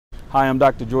Hi, I'm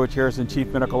Dr. George Harrison, Chief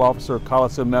Medical Officer of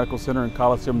Coliseum Medical Center and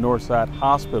Coliseum Northside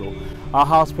Hospital. Our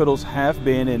hospitals have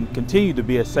been and continue to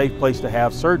be a safe place to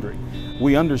have surgery.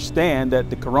 We understand that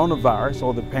the coronavirus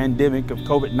or the pandemic of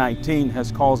COVID-19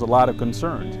 has caused a lot of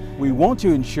concerns. We want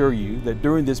to ensure you that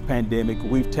during this pandemic,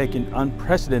 we've taken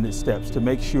unprecedented steps to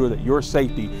make sure that your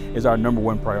safety is our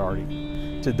 #1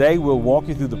 priority. Today, we'll walk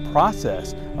you through the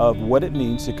process of what it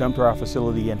means to come to our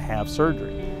facility and have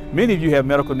surgery. Many of you have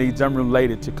medical needs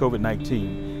unrelated to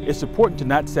COVID-19. It's important to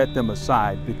not set them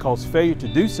aside because failure to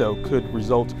do so could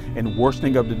result in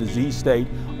worsening of the disease state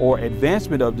or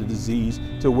advancement of the disease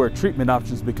to where treatment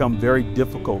options become very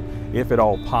difficult, if at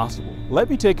all possible. Let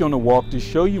me take you on a walk to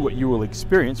show you what you will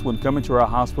experience when coming to our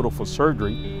hospital for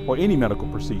surgery or any medical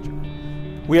procedure.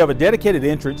 We have a dedicated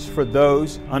entrance for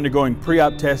those undergoing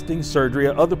pre-op testing, surgery,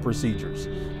 or other procedures.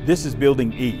 This is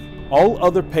Building E. All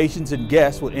other patients and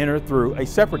guests will enter through a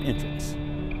separate entrance.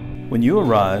 When you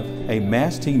arrive, a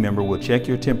masked team member will check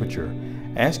your temperature,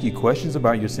 ask you questions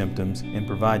about your symptoms, and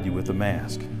provide you with a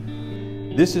mask.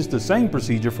 This is the same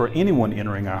procedure for anyone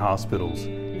entering our hospitals,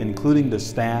 including the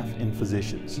staff and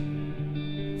physicians.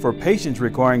 For patients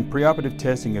requiring preoperative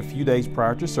testing a few days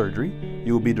prior to surgery,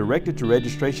 you will be directed to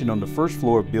registration on the first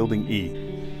floor of Building E.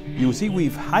 You will see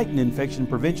we've heightened infection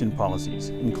prevention policies,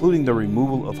 including the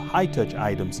removal of high-touch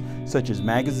items such as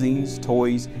magazines,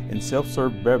 toys, and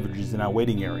self-serve beverages in our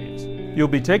waiting areas. You'll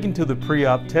be taken to the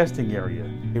pre-op testing area.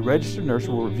 A registered nurse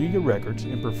will review your records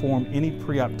and perform any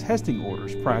pre-op testing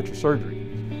orders prior to surgery.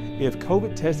 If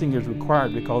COVID testing is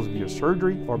required because of your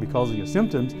surgery or because of your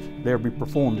symptoms, they will be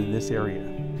performed in this area.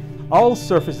 All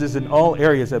surfaces in all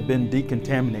areas have been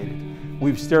decontaminated.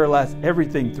 We've sterilized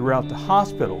everything throughout the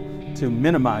hospital to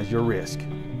minimize your risk.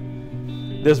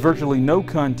 There's virtually no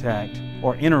contact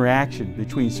or interaction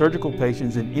between surgical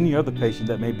patients and any other patient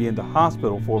that may be in the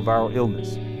hospital for a viral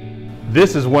illness.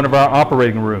 This is one of our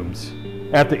operating rooms.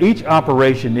 After each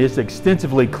operation, it's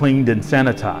extensively cleaned and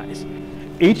sanitized.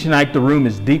 Each night the room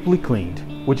is deeply cleaned,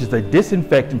 which is a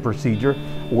disinfectant procedure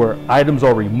where items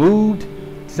are removed,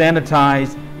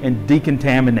 sanitized, and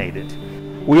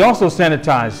decontaminated. We also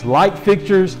sanitize light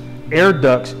fixtures, air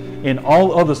ducts, and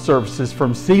all other surfaces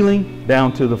from ceiling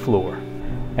down to the floor.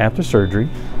 After surgery,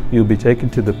 you'll be taken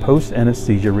to the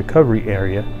post-anesthesia recovery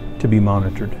area to be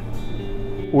monitored.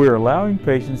 We're allowing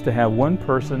patients to have one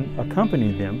person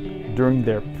accompany them during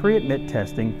their pre-admit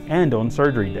testing and on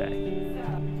surgery day.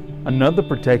 Another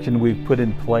protection we've put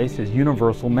in place is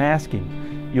universal masking.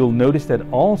 You'll notice that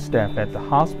all staff at the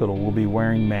hospital will be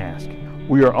wearing masks.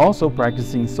 We are also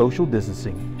practicing social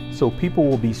distancing, so people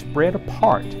will be spread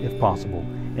apart if possible,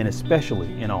 and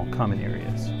especially in all common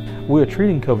areas. We are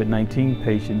treating COVID-19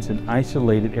 patients in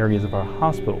isolated areas of our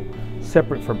hospital,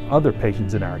 separate from other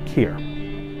patients in our care.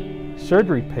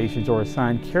 Surgery patients are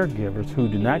assigned caregivers who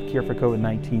do not care for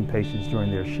COVID-19 patients during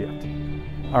their shift.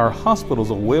 Our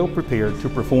hospitals are well prepared to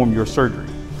perform your surgery.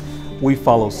 We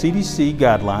follow CDC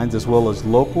guidelines as well as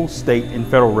local, state, and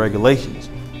federal regulations.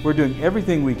 We're doing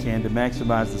everything we can to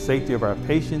maximize the safety of our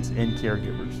patients and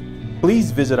caregivers.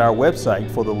 Please visit our website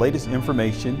for the latest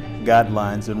information,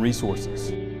 guidelines, and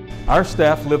resources. Our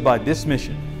staff live by this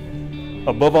mission.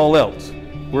 Above all else,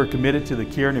 we're committed to the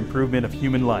care and improvement of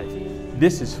human life.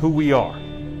 This is who we are.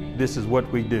 This is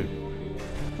what we do.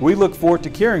 We look forward to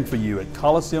caring for you at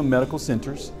Coliseum Medical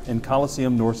Centers and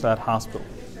Coliseum Northside Hospital.